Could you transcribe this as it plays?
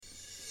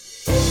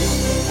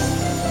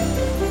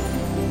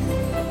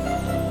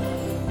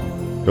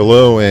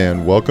Hello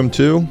and welcome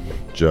to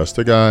Just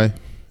a Guy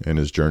and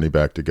His Journey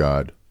Back to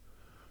God,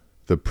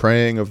 the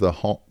praying of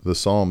the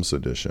Psalms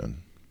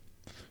edition.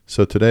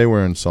 So today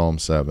we're in Psalm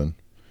 7,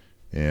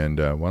 and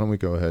why don't we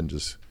go ahead and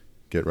just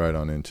get right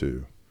on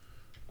into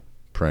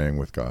praying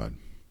with God.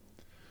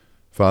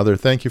 Father,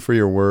 thank you for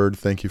your word.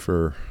 Thank you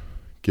for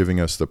giving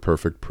us the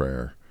perfect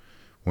prayer.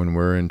 When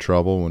we're in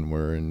trouble, when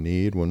we're in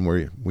need, when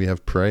we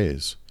have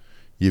praise,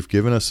 you've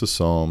given us the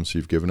Psalms,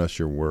 you've given us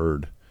your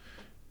word,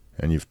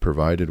 and you've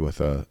provided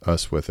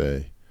us with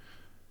a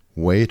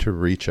way to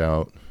reach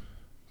out,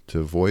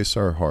 to voice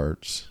our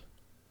hearts,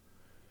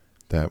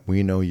 that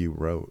we know you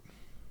wrote,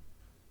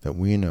 that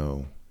we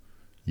know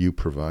you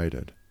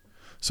provided.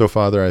 So,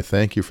 Father, I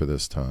thank you for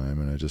this time,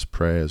 and I just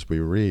pray as we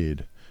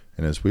read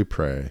and as we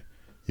pray,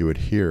 you would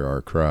hear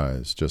our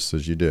cries, just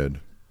as you did,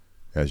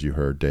 as you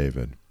heard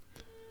David.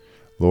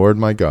 Lord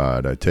my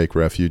God, I take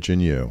refuge in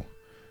you.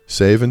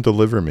 Save and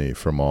deliver me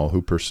from all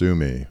who pursue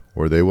me,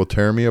 or they will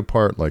tear me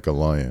apart like a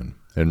lion,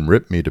 and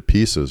rip me to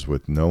pieces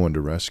with no one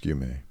to rescue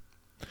me.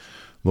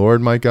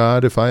 Lord my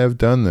God, if I have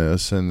done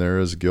this, and there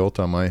is guilt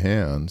on my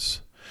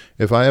hands,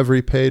 if I have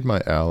repaid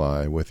my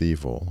ally with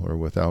evil, or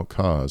without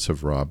cause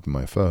have robbed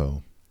my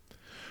foe,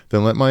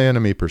 then let my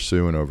enemy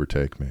pursue and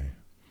overtake me.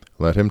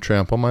 Let him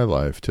trample my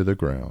life to the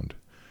ground,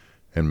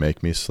 and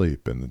make me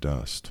sleep in the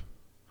dust.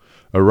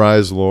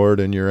 Arise, Lord,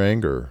 in your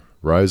anger.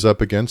 Rise up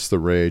against the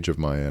rage of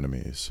my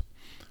enemies.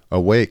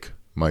 Awake,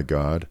 my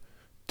God,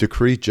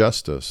 decree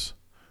justice.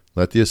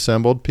 Let the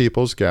assembled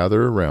peoples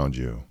gather around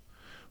you,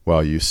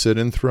 while you sit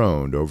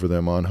enthroned over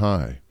them on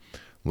high.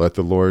 Let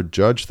the Lord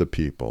judge the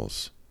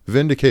peoples.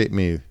 Vindicate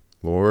me,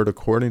 Lord,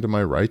 according to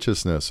my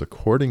righteousness,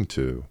 according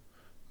to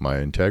my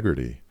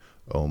integrity,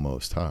 O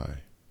Most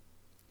High.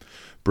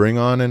 Bring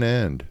to an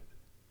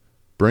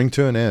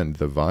end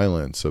the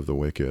violence of the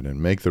wicked,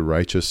 and make the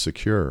righteous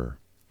secure.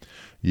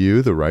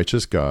 You, the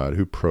righteous God,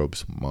 who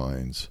probes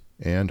minds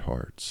and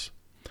hearts.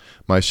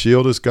 My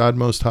shield is God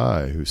Most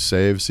High, who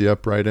saves the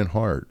upright in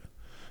heart.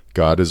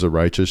 God is a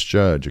righteous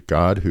judge, a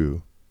God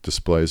who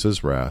displays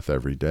his wrath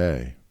every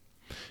day.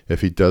 If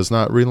he does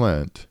not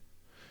relent,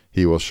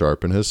 he will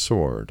sharpen his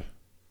sword.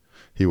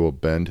 He will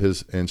bend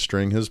and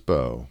string his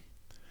bow.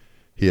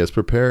 He has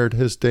prepared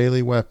his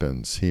daily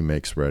weapons. He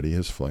makes ready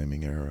his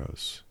flaming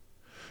arrows.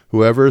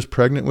 Whoever is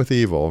pregnant with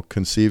evil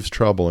conceives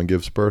trouble and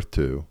gives birth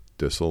to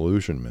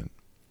disillusionment.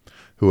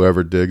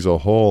 Whoever digs a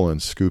hole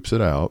and scoops it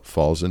out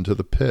falls into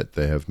the pit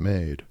they have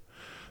made.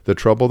 The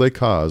trouble they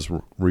cause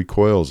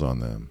recoils on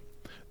them.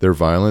 Their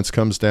violence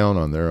comes down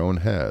on their own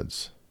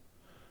heads.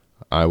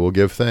 I will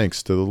give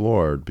thanks to the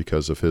Lord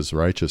because of his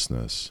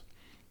righteousness.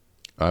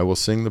 I will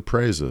sing the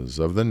praises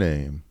of the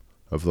name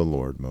of the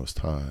Lord Most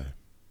High.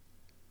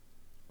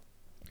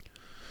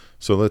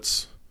 So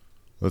let's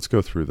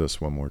go through this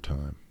one more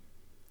time.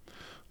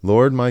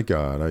 Lord my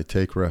God, I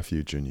take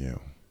refuge in you.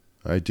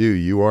 I do.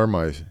 You are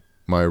my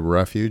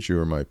refuge. You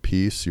are my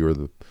peace. You are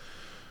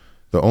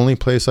the only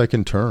place I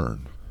can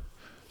turn.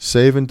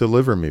 Save and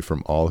deliver me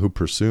from all who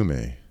pursue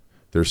me.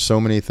 There's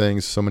so many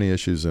things, so many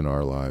issues in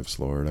our lives,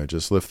 Lord. I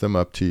just lift them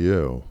up to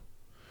you.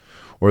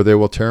 Or they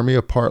will tear me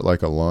apart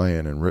like a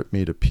lion and rip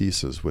me to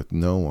pieces with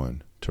no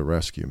one to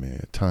rescue me.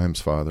 At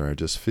times, Father, I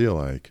just feel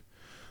like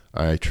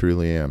I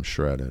truly am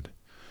shredded.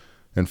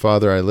 And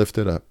Father, I lift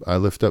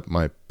up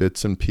my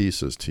bits and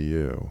pieces to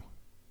you.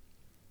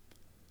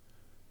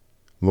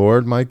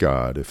 Lord my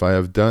God, if I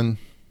have done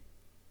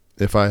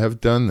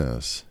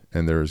this,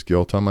 and there is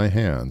guilt on my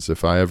hands,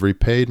 if I have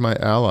repaid my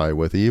ally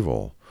with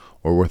evil,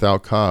 or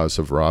without cause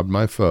have robbed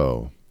my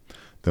foe,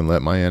 then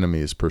let my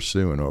enemies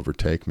pursue and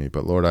overtake me.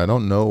 But Lord, I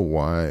don't know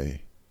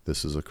why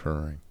this is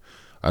occurring.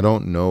 I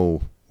don't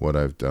know what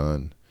I've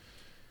done.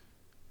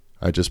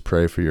 I just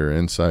pray for your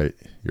insight,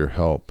 your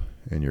help,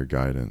 and your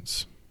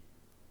guidance.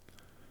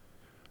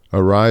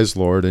 Arise,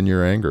 Lord, in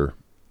your anger.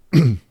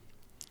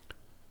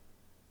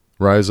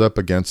 Rise up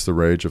against the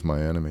rage of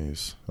my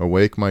enemies.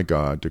 Awake, my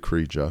God,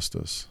 decree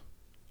justice.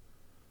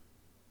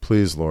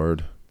 Please,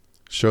 Lord,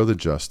 show the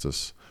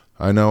justice.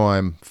 I know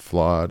I'm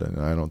flawed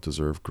and I don't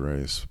deserve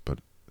grace, but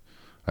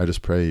I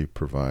just pray you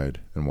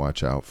provide and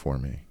watch out for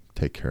me.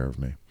 Take care of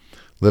me.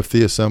 Let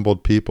the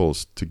assembled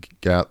peoples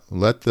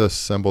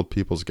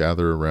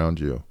gather around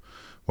you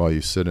while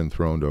you sit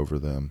enthroned over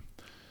them.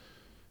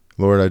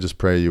 Lord, I just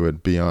pray you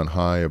would be on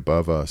high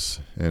above us,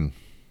 and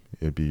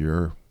it'd be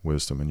your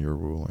wisdom and your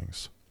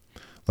rulings.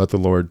 Let the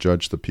Lord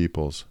judge the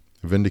peoples.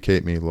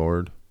 Vindicate me,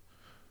 Lord,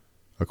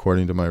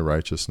 according to my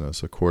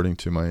righteousness, according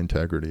to my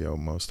integrity, O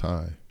Most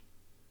High.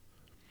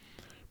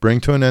 Bring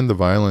to an end the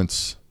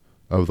violence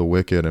of the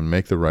wicked and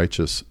make the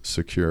righteous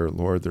secure.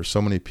 Lord, there's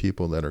so many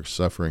people that are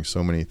suffering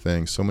so many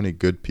things, so many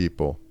good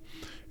people,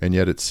 and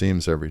yet it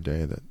seems every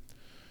day that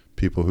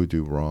people who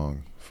do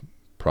wrong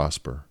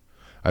prosper.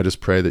 I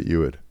just pray that you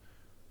would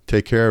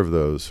take care of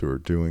those who are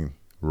doing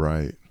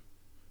right,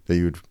 that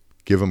you would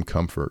give them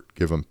comfort,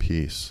 give them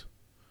peace.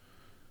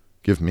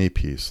 Give me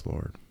peace,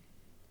 Lord.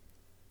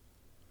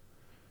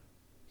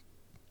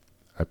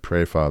 I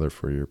pray, Father,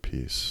 for your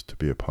peace to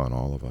be upon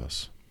all of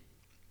us.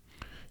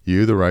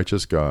 You, the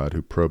righteous God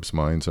who probes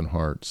minds and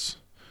hearts.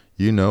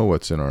 You know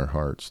what's in our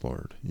hearts,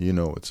 Lord. You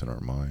know what's in our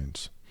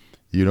minds.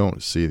 You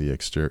don't see the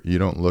exterior. You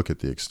don't look at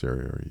the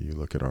exterior. You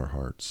look at our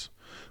hearts.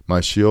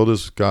 My shield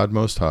is God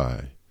Most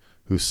High,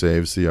 who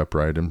saves the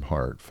upright in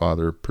heart.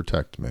 Father,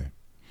 protect me.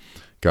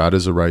 God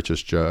is a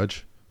righteous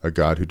judge, a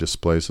God who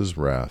displays his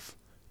wrath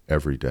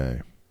every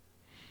day.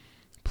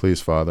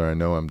 Please, Father, I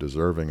know I'm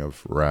deserving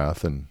of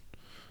wrath and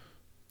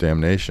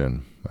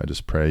damnation. I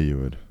just pray you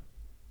would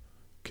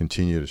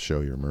continue to show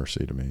your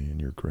mercy to me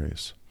and your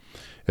grace.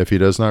 If he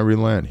does not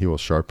relent, he will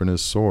sharpen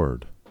his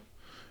sword.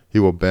 He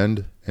will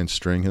bend and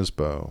string his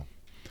bow.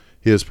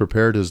 He has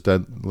prepared his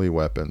deadly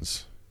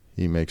weapons.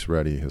 He makes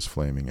ready his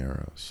flaming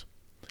arrows.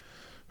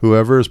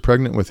 Whoever is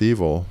pregnant with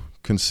evil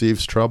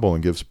conceives trouble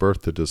and gives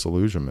birth to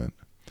disillusionment.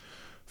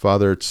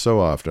 Father, it's so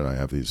often I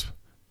have these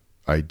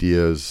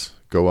ideas,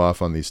 go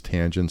off on these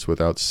tangents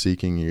without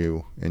seeking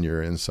you and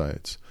your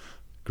insights.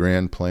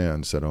 Grand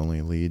plans that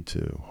only lead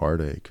to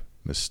heartache,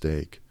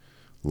 mistake,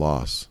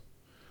 loss.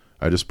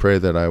 I just pray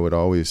that I would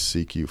always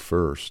seek you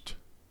first,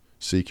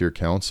 seek your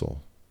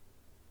counsel.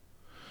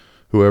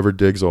 Whoever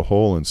digs a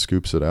hole and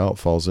scoops it out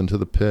falls into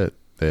the pit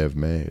they have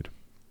made.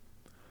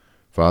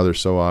 Father,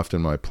 so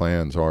often my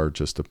plans are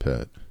just a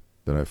pit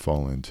that I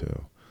fall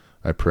into.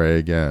 I pray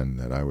again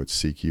that I would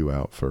seek you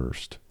out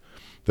first.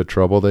 The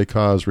trouble they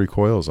cause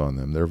recoils on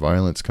them. Their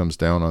violence comes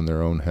down on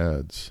their own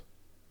heads.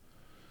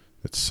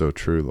 It's so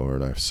true,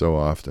 Lord. I've so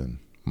often,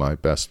 my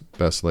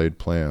best laid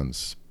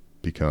plans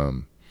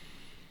become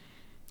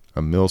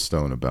a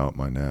millstone about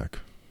my neck.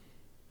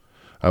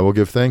 I will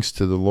give thanks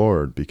to the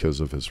Lord because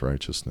of his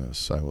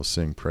righteousness. I will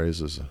sing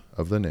praises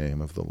of the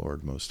name of the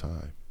Lord Most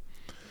High.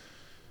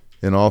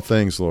 In all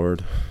things,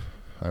 Lord,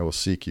 I will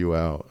seek you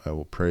out. I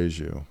will praise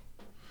you.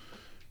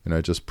 And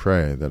I just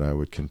pray that I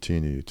would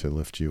continue to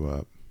lift you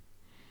up.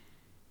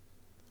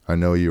 I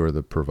know you are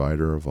the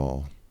provider of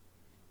all.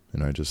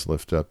 And I just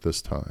lift up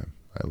this time.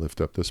 I lift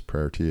up this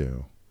prayer to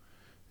you.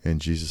 In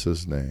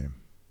Jesus' name,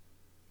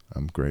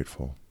 I'm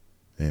grateful.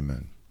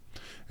 Amen.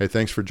 Hey,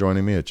 thanks for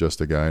joining me at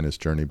Just a Guy and His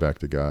Journey Back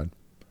to God.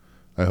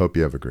 I hope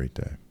you have a great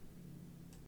day.